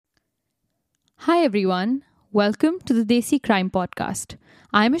Hi everyone, welcome to the Desi Crime Podcast.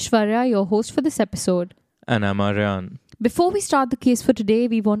 I'm Ishwarya, your host for this episode. And I'm Aryan. Before we start the case for today,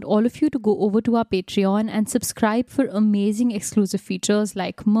 we want all of you to go over to our Patreon and subscribe for amazing exclusive features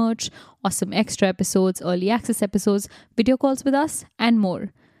like merch, awesome extra episodes, early access episodes, video calls with us, and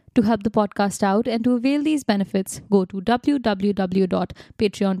more. To help the podcast out and to avail these benefits, go to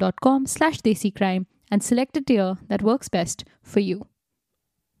www.patreon.com/desicrime and select a tier that works best for you.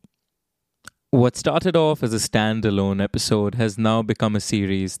 What started off as a standalone episode has now become a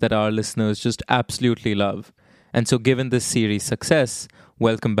series that our listeners just absolutely love. And so, given this series' success,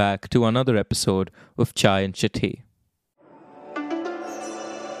 welcome back to another episode of Chai and Chithi.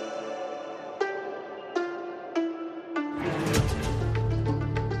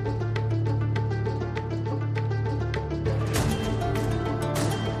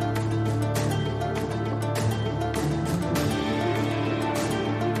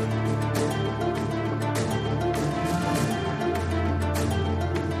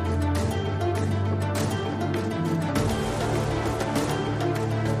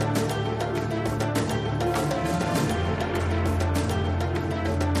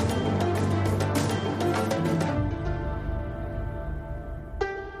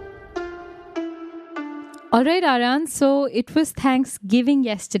 All right, Aryan. So it was Thanksgiving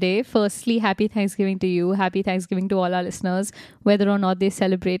yesterday. Firstly, happy Thanksgiving to you. Happy Thanksgiving to all our listeners, whether or not they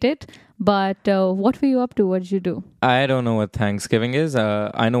celebrate it. But what were you up to? What did you do? I don't know what Thanksgiving is.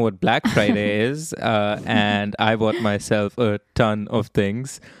 I know what Black Friday is. And I bought myself a ton of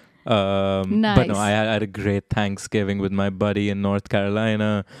things. Nice. But no, I had a great Thanksgiving with my buddy in North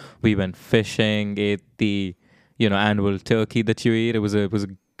Carolina. We went fishing, ate the annual turkey that you eat. It was a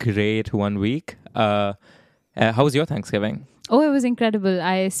great 1 week. How was your Thanksgiving? Oh, it was incredible.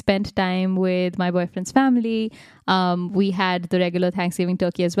 I spent time with my boyfriend's family. We had the regular Thanksgiving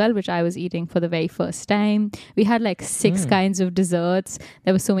turkey as well, which I was eating for the very first time. We had like 6 kinds of desserts.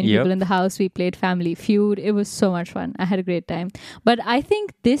 There were so many people in the house. We played Family Feud. It was so much fun. I had a great time. But I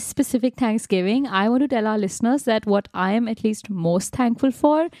think this specific Thanksgiving, I want to tell our listeners that what I am at least most thankful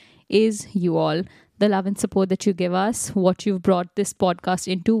for is you all. The love and support that you give us, what you've brought this podcast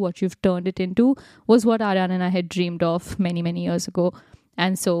into, what you've turned it into, was what Aryan and I had dreamed of many, many years ago.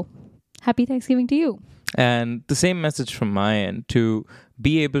 And so, happy Thanksgiving to you. And the same message from my end, to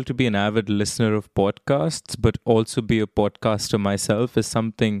be able to be an avid listener of podcasts, but also be a podcaster myself, is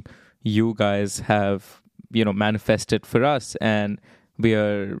something you guys have, manifested for us. And we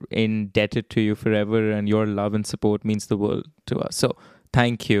are indebted to you forever, and your love and support means the world to us. So,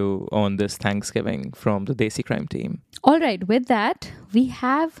 thank you on this Thanksgiving from the Desi Crime team. All right, with that, we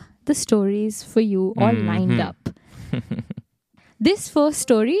have the stories for you all lined up. This first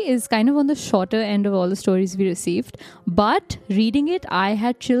story is kind of on the shorter end of all the stories we received, but reading it, I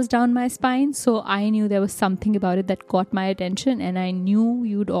had chills down my spine, so I knew there was something about it that caught my attention, and I knew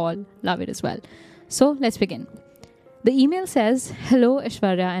you'd all love it as well. So let's begin. The email says, "Hello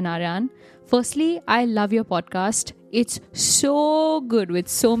Ishwarya and Aryan. Firstly, I love your podcast. It's so good with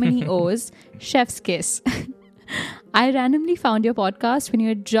so many O's. Chef's kiss. I randomly found your podcast when you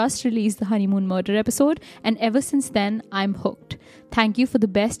had just released the Honeymoon Murder episode, and ever since then, I'm hooked. Thank you for the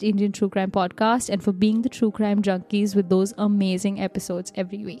best Indian true crime podcast and for being the true crime junkies with those amazing episodes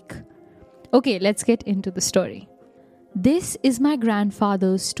every week." Okay, let's get into the story. This is my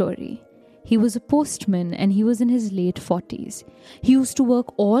grandfather's story. He was a postman and he was in his late 40s. He used to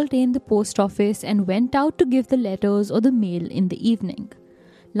work all day in the post office and went out to give the letters or the mail in the evening.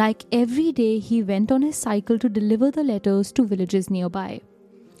 Like every day, he went on his cycle to deliver the letters to villages nearby.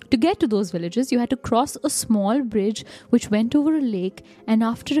 To get to those villages, you had to cross a small bridge which went over a lake, and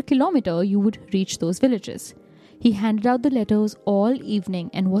after a kilometer, you would reach those villages. He handed out the letters all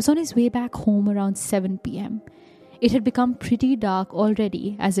evening and was on his way back home around 7 p.m. It had become pretty dark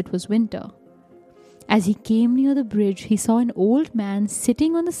already as it was winter. As he came near the bridge, he saw an old man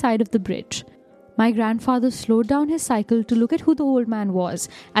sitting on the side of the bridge. My grandfather slowed down his cycle to look at who the old man was,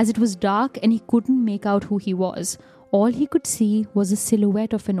 as it was dark and he couldn't make out who he was. All he could see was a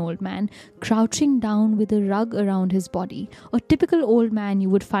silhouette of an old man crouching down with a rug around his body, a typical old man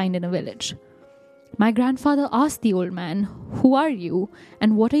you would find in a village. My grandfather asked the old man, "Who are you,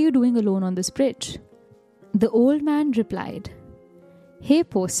 and what are you doing alone on this bridge?" The old man replied, "Hey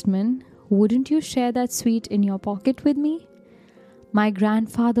postman, wouldn't you share that sweet in your pocket with me?" My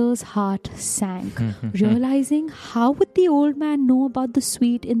grandfather's heart sank, realizing how would the old man know about the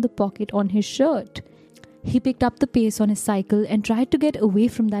sweet in the pocket on his shirt? He picked up the pace on his cycle and tried to get away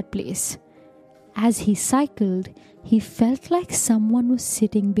from that place. As he cycled, he felt like someone was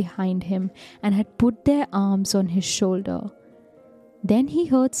sitting behind him and had put their arms on his shoulder. Then he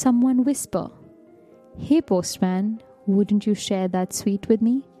heard someone whisper, "Hey, postman, wouldn't you share that sweet with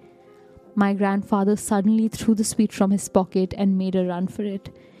me?" My grandfather suddenly threw the sweet from his pocket and made a run for it.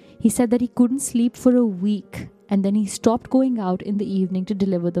 He said that he couldn't sleep for a week, and then he stopped going out in the evening to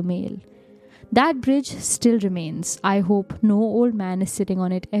deliver the mail. That bridge still remains. I hope no old man is sitting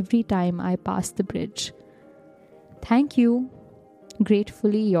on it every time I pass the bridge. Thank you.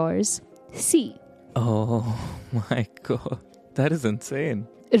 Gratefully yours, C. Oh my god. That is insane.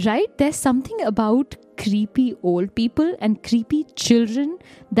 Right? There's something about creepy old people and creepy children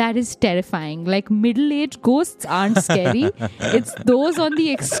that is terrifying. Like, middle-aged ghosts aren't scary. It's those on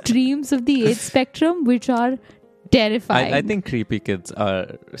the extremes of the age spectrum which are terrifying. I think creepy kids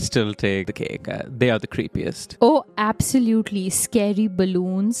are still take the cake. They are the creepiest. Oh, absolutely. Scary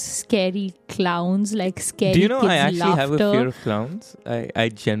balloons, scary clowns, like scary Do you know kids' I actually laughter. have a fear of clowns? I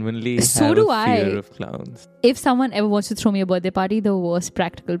genuinely So have do a I. fear of clowns. If someone ever wants to throw me a birthday party, the worst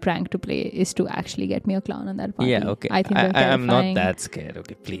practical prank to play is to actually get me a clown on that party. Yeah, okay. I think they're I'm not terrifying. that scared.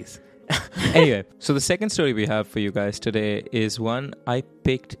 Okay, please. Anyway, so the second story we have for you guys today is one I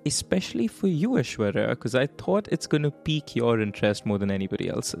picked especially for you, Aishwarya, because I thought it's going to pique your interest more than anybody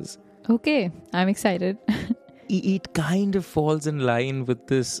else's. Okay, I'm excited. It kind of falls in line with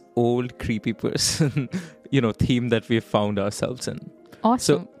this old creepy person, theme that we've found ourselves in.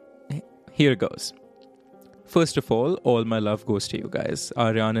 Awesome. So, here goes. First of all my love goes to you guys.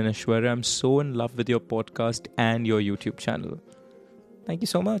 Aryan and Aishwarya, I'm so in love with your podcast and your YouTube channel. Thank you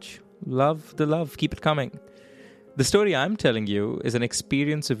so much. Love the love. Keep it coming. The story I'm telling you is an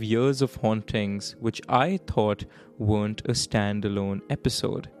experience of years of hauntings which I thought weren't a standalone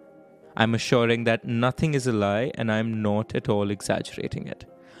episode. I'm assuring that nothing is a lie and I'm not at all exaggerating it.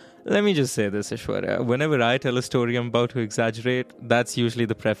 Let me just say this, Aishwarya. Whenever I tell a story I'm about to exaggerate, that's usually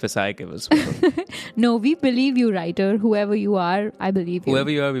the preface I give as well. No, we believe you, writer. Whoever you are, I believe you.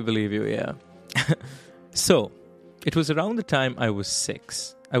 Whoever you are, we believe you, yeah. So, it was around the time I was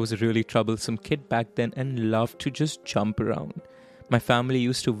 6. I was a really troublesome kid back then and loved to just jump around. My family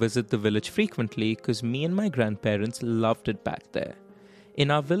used to visit the village frequently because me and my grandparents loved it back there. In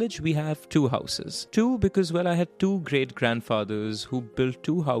our village, we have 2 houses. 2 because, I had 2 great-grandfathers who built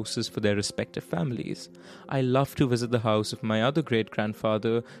 2 houses for their respective families. I loved to visit the house of my other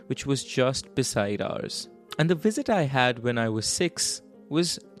great-grandfather, which was just beside ours. And the visit I had when I was 6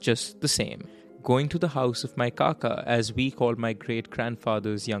 was just the same. Going to the house of my kaka, as we called my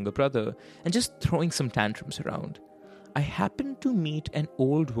great-grandfather's younger brother, and just throwing some tantrums around. I happened to meet an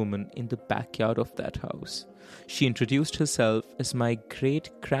old woman in the backyard of that house. She introduced herself as my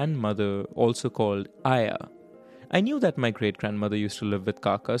great-grandmother, also called Aya. I knew that my great-grandmother used to live with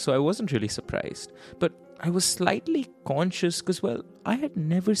kaka, so I wasn't really surprised. But I was slightly conscious because, I had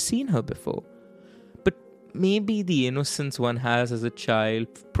never seen her before. Maybe the innocence one has as a child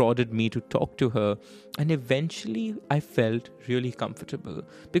prodded me to talk to her, and eventually I felt really comfortable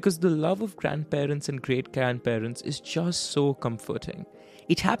because the love of grandparents and great-grandparents is just so comforting.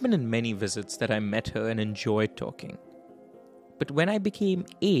 It happened in many visits that I met her and enjoyed talking. But when I became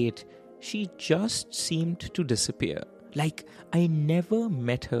 8, she just seemed to disappear. Like I never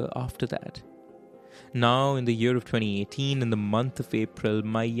met her after that. Now, in the year of 2018, in the month of April,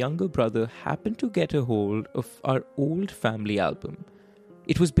 my younger brother happened to get a hold of our old family album.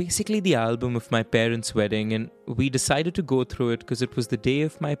 It was basically the album of my parents' wedding, and we decided to go through it because it was the day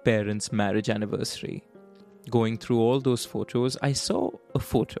of my parents' marriage anniversary. Going through all those photos, I saw a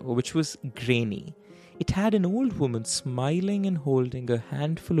photo which was grainy. It had an old woman smiling and holding a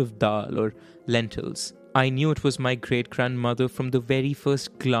handful of dal or lentils. I knew it was my great-grandmother from the very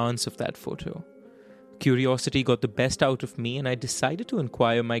first glance of that photo. Curiosity got the best out of me and I decided to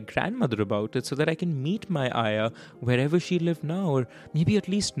inquire my grandmother about it so that I can meet my Aya wherever she lived now, or maybe at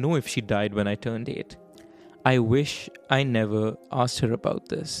least know if she died when I turned 8. I wish I never asked her about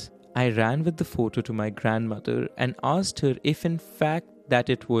this. I ran with the photo to my grandmother and asked her if in fact that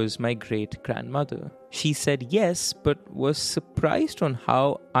it was my great-grandmother. She said yes, but was surprised on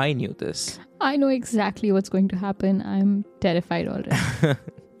how I knew this. I know exactly what's going to happen. I'm terrified already.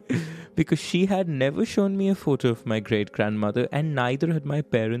 Because she had never shown me a photo of my great-grandmother and neither had my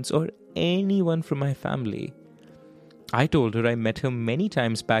parents or anyone from my family. I told her I met her many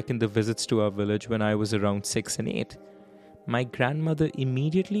times back in the visits to our village when I was around 6 and 8. My grandmother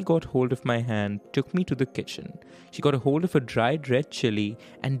immediately got hold of my hand, took me to the kitchen. She got a hold of a dried red chili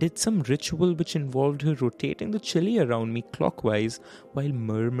and did some ritual which involved her rotating the chili around me clockwise while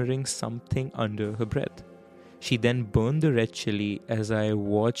murmuring something under her breath. She then burned the red chili as I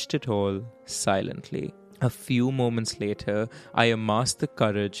watched it all silently. A few moments later, I amassed the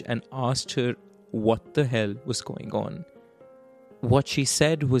courage and asked her what the hell was going on. What she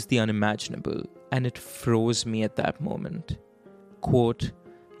said was the unimaginable. and it froze me at that moment. Quote,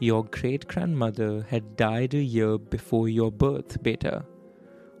 "Your great-grandmother had died a year before your birth, beta.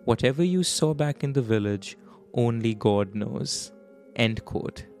 Whatever you saw back in the village, only God knows." End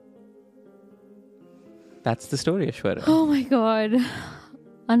quote. That's the story, Ashwarya. Oh my God.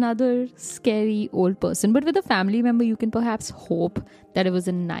 Another scary old person. But with a family member, you can perhaps hope that it was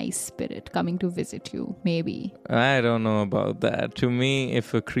a nice spirit coming to visit you. Maybe. I don't know about that. To me,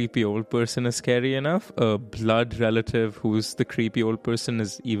 if a creepy old person is scary enough, a blood relative who's the creepy old person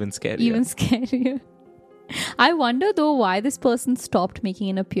is even scarier. Even scarier. I wonder though why this person stopped making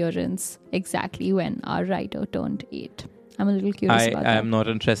an appearance exactly when our writer turned 8. I'm a little curious about that. I am not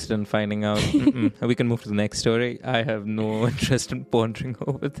interested in finding out. We can move to the next story. I have no interest in pondering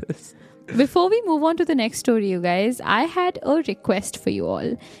over this. Before we move on to the next story, you guys, I had a request for you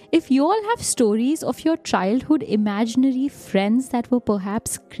all. If you all have stories of your childhood imaginary friends that were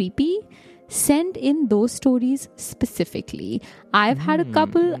perhaps creepy, send in those stories specifically. I've had a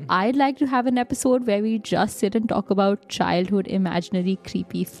couple. I'd like to have an episode where we just sit and talk about childhood imaginary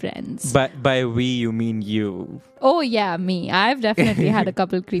creepy friends. By we, you mean you. Oh yeah, me. I've definitely had a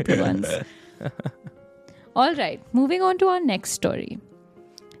couple creepy ones. All right, moving on to our next story.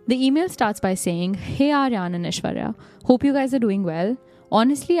 The email starts by saying, "Hey Aryan and Aishwarya, hope you guys are doing well.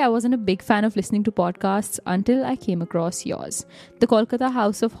 Honestly, I wasn't a big fan of listening to podcasts until I came across yours. The Kolkata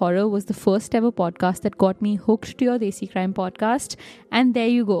House of Horror was the first ever podcast that got me hooked to your Desi Crime podcast. And there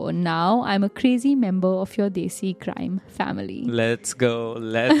you go. Now I'm a crazy member of your Desi Crime family." Let's go.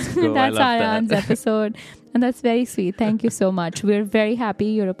 Let's go. That's I love Aryan's that. episode. And that's very sweet. Thank you so much. We're very happy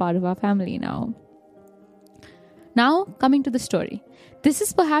you're a part of our family now. Now, coming to the story. This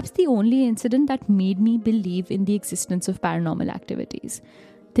is perhaps the only incident that made me believe in the existence of paranormal activities.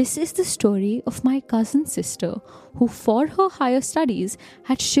 This is the story of my cousin sister who, for her higher studies,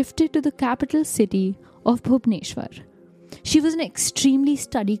 had shifted to the capital city of Bhubaneswar. She was an extremely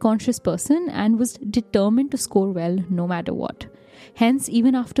study-conscious person and was determined to score well no matter what. Hence,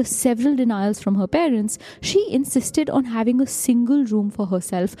 even after several denials from her parents, she insisted on having a single room for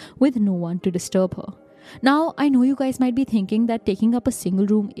herself with no one to disturb her. Now, I know you guys might be thinking that taking up a single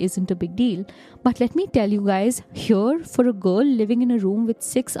room isn't a big deal, but let me tell you guys, here, for a girl living in a room with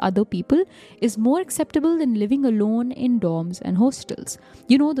 6 other people is more acceptable than living alone in dorms and hostels.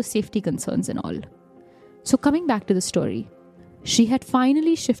 You know, the safety concerns and all. So coming back to the story, she had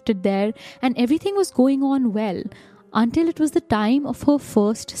finally shifted there and everything was going on well until it was the time of her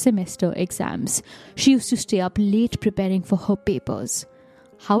first semester exams. She used to stay up late preparing for her papers.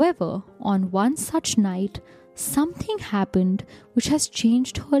 However, on one such night, something happened which has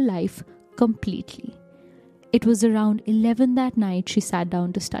changed her life completely. It was around 11 that night she sat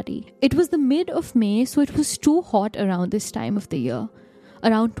down to study. It was the mid of May, so it was too hot around this time of the year.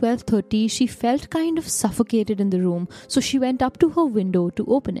 Around 12:30, she felt kind of suffocated in the room, so she went up to her window to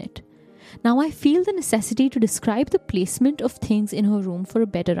open it. Now I feel the necessity to describe the placement of things in her room for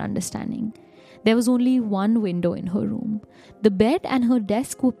a better understanding. There was only one window in her room. The bed and her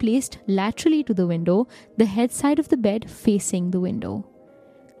desk were placed laterally to the window, the head side of the bed facing the window.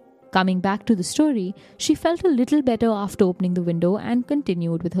 Coming back to the story, she felt a little better after opening the window and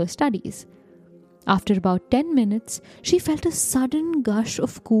continued with her studies. After about 10 minutes, she felt a sudden gush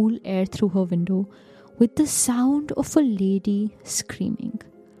of cool air through her window with the sound of a lady screaming.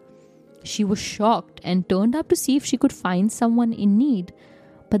 She was shocked and turned up to see if she could find someone in need,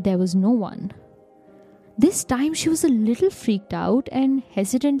 but there was no one. This time she was a little freaked out and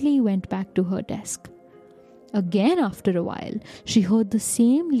hesitantly went back to her desk. Again, after a while, she heard the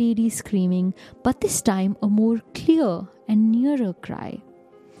same lady screaming, but this time a more clear and nearer cry.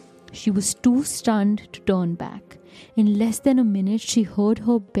 She was too stunned to turn back. In less than a minute, she heard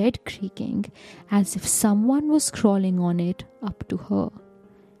her bed creaking as if someone was crawling on it up to her.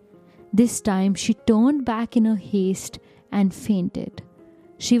 This time, she turned back in a haste and fainted.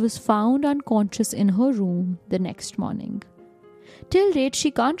 She was found unconscious in her room the next morning. Till date, she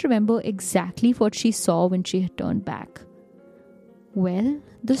can't remember exactly what she saw when she had turned back. Well,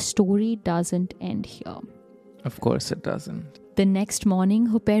 the story doesn't end here. Of course it doesn't. The next morning,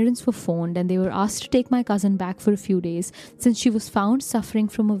 her parents were phoned and they were asked to take my cousin back for a few days since she was found suffering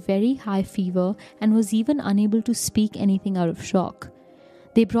from a very high fever and was even unable to speak anything out of shock.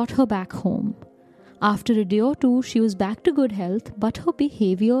 They brought her back home. After a day or two, she was back to good health, but her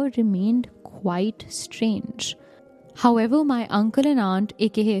behavior remained quite strange. However, my uncle and aunt,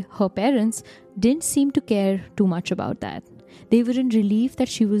 aka her parents, didn't seem to care too much about that. They were in relief that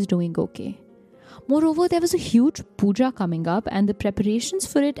she was doing okay. Moreover, there was a huge puja coming up and the preparations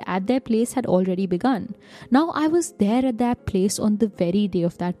for it at their place had already begun. Now I was there at that place on the very day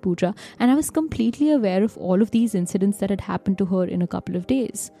of that puja and I was completely aware of all of these incidents that had happened to her in a couple of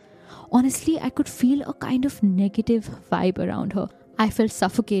days. Honestly, I could feel a kind of negative vibe around her. I felt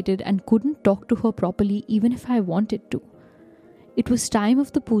suffocated and couldn't talk to her properly even if I wanted to. It was time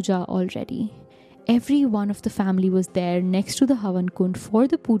of the puja already. Every one of the family was there next to the Havan Kund for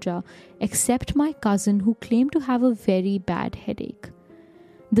the puja except my cousin who claimed to have a very bad headache.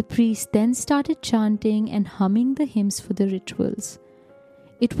 The priest then started chanting and humming the hymns for the rituals.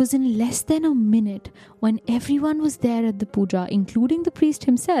 It was in less than a minute when everyone was there at the puja, including the priest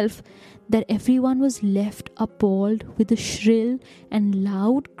himself, that everyone was left appalled with a shrill and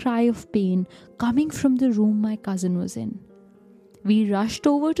loud cry of pain coming from the room my cousin was in. We rushed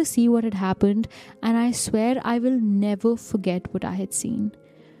over to see what had happened, and I swear I will never forget what I had seen.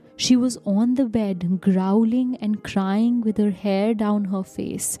 She was on the bed, growling and crying with her hair down her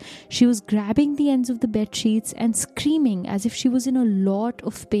face. She was grabbing the ends of the bed sheets and screaming as if she was in a lot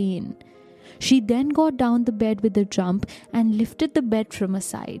of pain. She then got down the bed with a jump and lifted the bed from her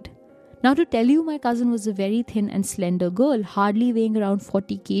side. Now, to tell you, my cousin was a very thin and slender girl, hardly weighing around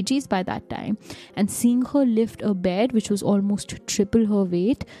 40 kgs by that time. And seeing her lift a bed, which was almost triple her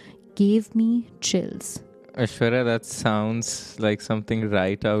weight, gave me chills. Aishwarya, that sounds like something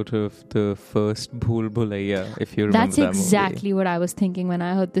right out of the first Bhool Bhulaiya, if you remember That's that exactly what I was thinking when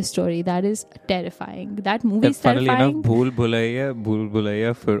I heard this story. That is terrifying. That movie is funnily terrifying. enough, Bhool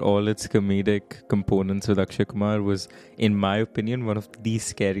Bhulaiya, for all its comedic components with Akshay Kumar, was, in my opinion, one of the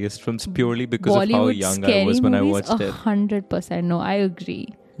scariest films purely because of how young I was when I watched it. 100%. No, I agree.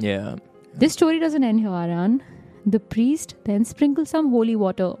 Yeah. This story doesn't end here, Aryan. The priest then sprinkled some holy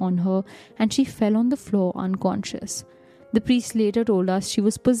water on her and she fell on the floor unconscious. The priest later told us she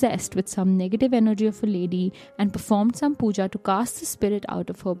was possessed with some negative energy of a lady and performed some puja to cast the spirit out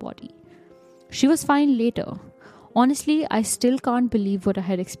of her body. She was fine later. Honestly, I still can't believe what I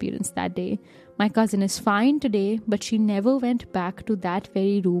had experienced that day. My cousin is fine today, but she never went back to that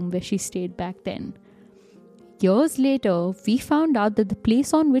very room where she stayed back then. Years later, we found out that the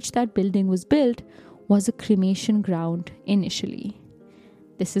place on which that building was built was a cremation ground initially.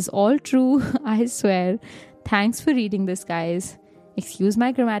 This is all true, I swear. Thanks for reading this, guys. Excuse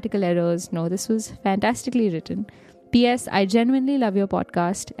my grammatical errors. No, this was fantastically written. P.S. I genuinely love your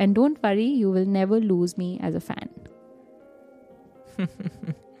podcast, and don't worry, you will never lose me as a fan.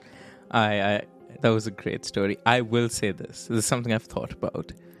 That was a great story. I will say this. This is something I've thought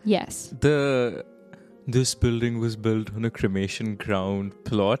about. Yes. This building was built on a cremation ground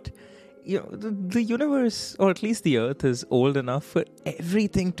plot. You know, the universe, or at least the earth, is old enough for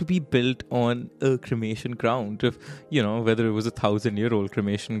everything to be built on a cremation ground. If, you know, whether it was 1,000-year-old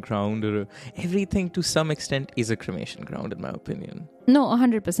cremation ground or everything to some extent is a cremation ground, in my opinion. No,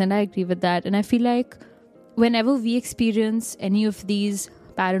 100%. I agree with that. And I feel like whenever we experience any of these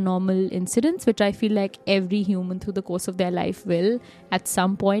paranormal incidents, which I feel like every human through the course of their life will at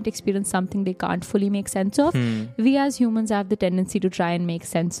some point experience something they can't fully make sense of, we as humans have the tendency to try and make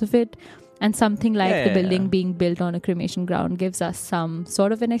sense of it, and something like the building being built on a cremation ground gives us some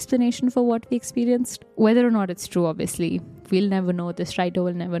sort of an explanation for what we experienced. Whether or not it's true, obviously we'll never know. This writer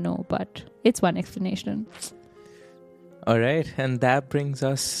will never know, but it's one explanation. Alright, and that brings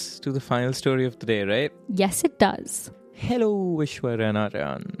us to the final story of the day, right? Yes, it does. Hello, Aishwarya and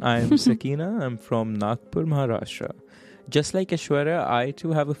Aryan. I'm Sakina. I'm from Nagpur, Maharashtra. Just like Aishwarya, I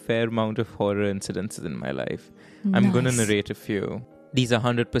too have a fair amount of horror incidences in my life. Nice. I'm going to narrate a few. These are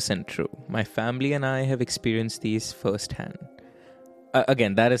 100% true. My family and I have experienced these firsthand.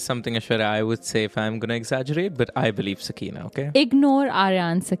 Again, that is something, Aishwarya, I would say if I'm going to exaggerate, but I believe Sakina, okay? Ignore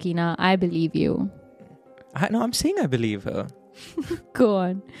Aryan, Sakina. I believe you. I'm saying I believe her. Go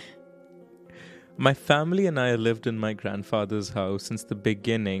on. My family and I lived in my grandfather's house since the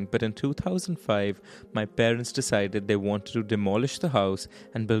beginning, but in 2005, my parents decided they wanted to demolish the house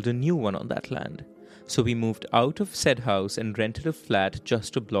and build a new one on that land. So we moved out of said house and rented a flat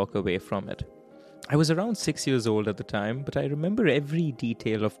just a block away from it. I was around 6 years old at the time, but I remember every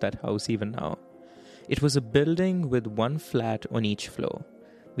detail of that house even now. It was a building with one flat on each floor.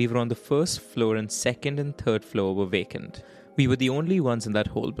 We were on the first floor and second and third floor were vacant. We were the only ones in that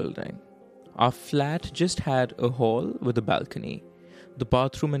whole building. Our flat just had a hall with a balcony. The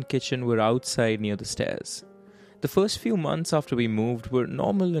bathroom and kitchen were outside near the stairs. The first few months after we moved were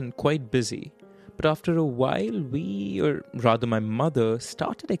normal and quite busy. But after a while, or rather my mother,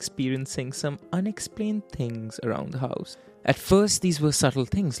 started experiencing some unexplained things around the house. At first, these were subtle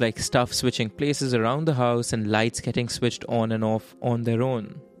things like stuff switching places around the house and lights getting switched on and off on their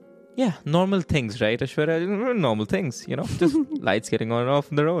own. Yeah, normal things, right, Ashwarya? Normal things, just lights getting on and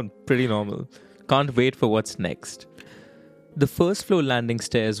off on their own. Pretty normal. Can't wait for what's next. The first floor landing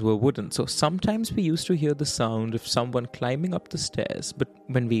stairs were wooden, so sometimes we used to hear the sound of someone climbing up the stairs, but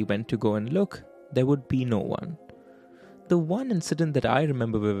when we went to go and look, there would be no one. The one incident that I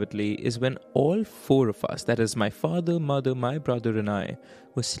remember vividly is when all four of us, that is my father, mother, my brother and I,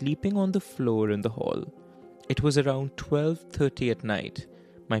 were sleeping on the floor in the hall. It was around 12:30 at night.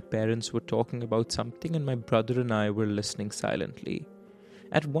 My parents were talking about something and my brother and I were listening silently.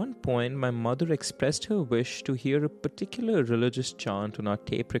 At one point, my mother expressed her wish to hear a particular religious chant on our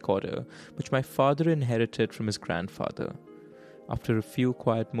tape recorder, which my father inherited from his grandfather. After a few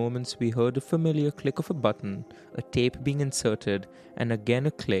quiet moments, we heard a familiar click of a button, a tape being inserted, and again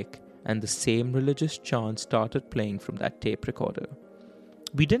a click, and the same religious chant started playing from that tape recorder.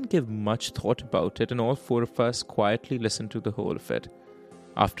 We didn't give much thought about it, and all four of us quietly listened to the whole of it.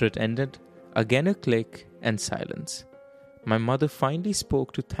 After it ended, again a click and silence. My mother finally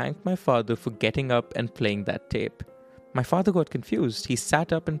spoke to thank my father for getting up and playing that tape. My father got confused. He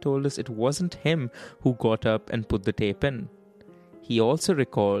sat up and told us it wasn't him who got up and put the tape in. He also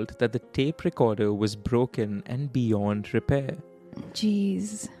recalled that the tape recorder was broken and beyond repair.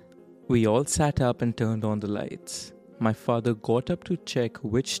 Jeez. We all sat up and turned on the lights. My father got up to check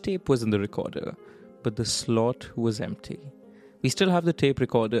which tape was in the recorder, but the slot was empty. We still have the tape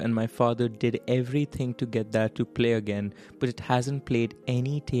recorder and my father did everything to get that to play again, but it hasn't played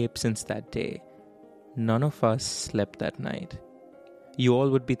any tape since that day. None of us slept that night. You all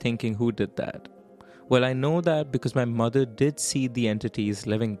would be thinking, who did that? Well, I know that because my mother did see the entities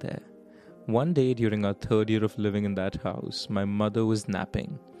living there. One day during our 3rd year of living in that house, my mother was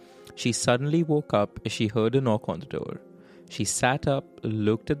napping. She suddenly woke up as she heard a knock on the door. She sat up,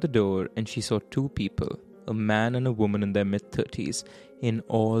 looked at the door, and she saw 2 people, a man and a woman in their mid-30s, in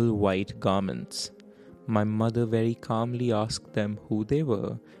all white garments. My mother very calmly asked them who they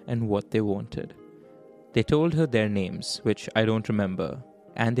were and what they wanted. They told her their names, which I don't remember,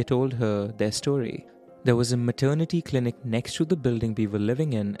 and they told her their story. There was a maternity clinic next to the building we were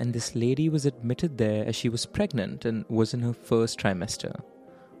living in, and this lady was admitted there as she was pregnant and was in her 1st trimester.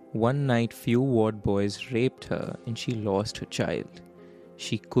 One night, few ward boys raped her and she lost her child.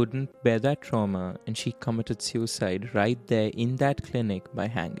 She couldn't bear that trauma and she committed suicide right there in that clinic by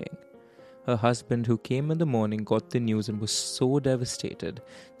hanging. Her husband, who came in the morning, got the news and was so devastated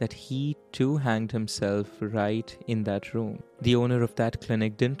that he too hanged himself right in that room. The owner of that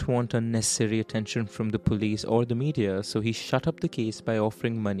clinic didn't want unnecessary attention from the police or the media, so he shut up the case by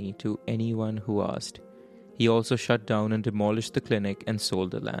offering money to anyone who asked. He also shut down and demolished the clinic and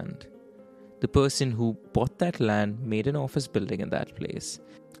sold the land. The person who bought that land made an office building in that place,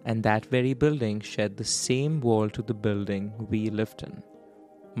 and that very building shared the same wall to the building we lived in.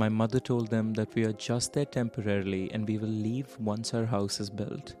 My mother told them that we are just there temporarily and we will leave once our house is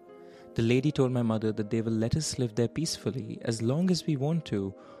built. The lady told my mother that they will let us live there peacefully as long as we want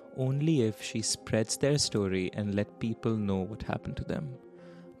to, only if she spreads their story and let people know what happened to them.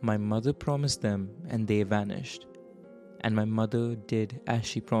 My mother promised them and they vanished. And my mother did as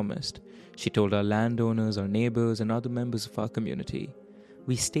she promised. She told our landowners, our neighbors and other members of our community.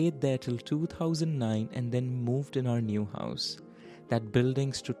 We stayed there till 2009 and then moved in our new house. That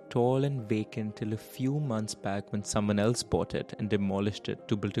building stood tall and vacant till a few months back when someone else bought it and demolished it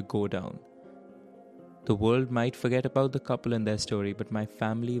to build a go-down. The world might forget about the couple and their story, but my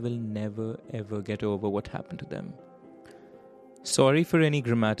family will never ever get over what happened to them. Sorry for any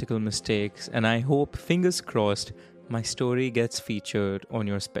grammatical mistakes, and I hope, fingers crossed, my story gets featured on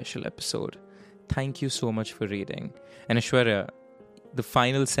your special episode. Thank you so much for reading. And Aishwarya, the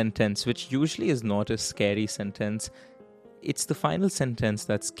final sentence, which usually is not a scary sentence, it's the final sentence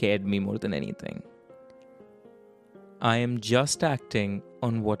that scared me more than anything. I am just acting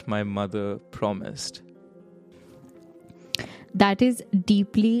on what my mother promised. That is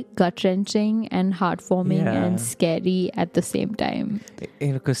deeply gut-wrenching and heartwarming and scary at the same time.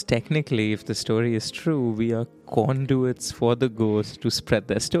 Because technically, if the story is true, we are conduits for the ghost to spread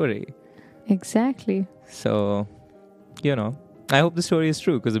their story. Exactly. So, I hope the story is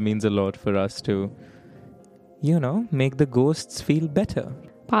true because it means a lot for us to, make the ghosts feel better.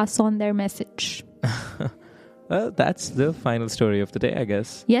 Pass on their message. Well, that's the final story of the day, I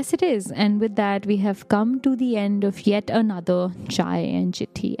guess. Yes, it is. And with that, we have come to the end of yet another Chai and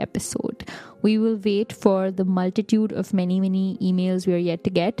Chithi episode. We will wait for the multitude of many emails we are yet to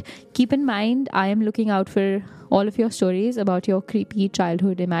get. Keep in mind, I am looking out for all of your stories about your creepy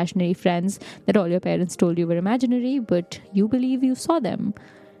childhood imaginary friends that all your parents told you were imaginary, but you believe you saw them.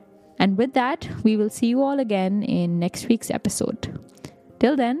 And with that, we will see you all again in next week's episode.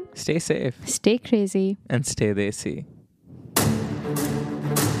 Till then, Stay safe stay crazy. and stay desi.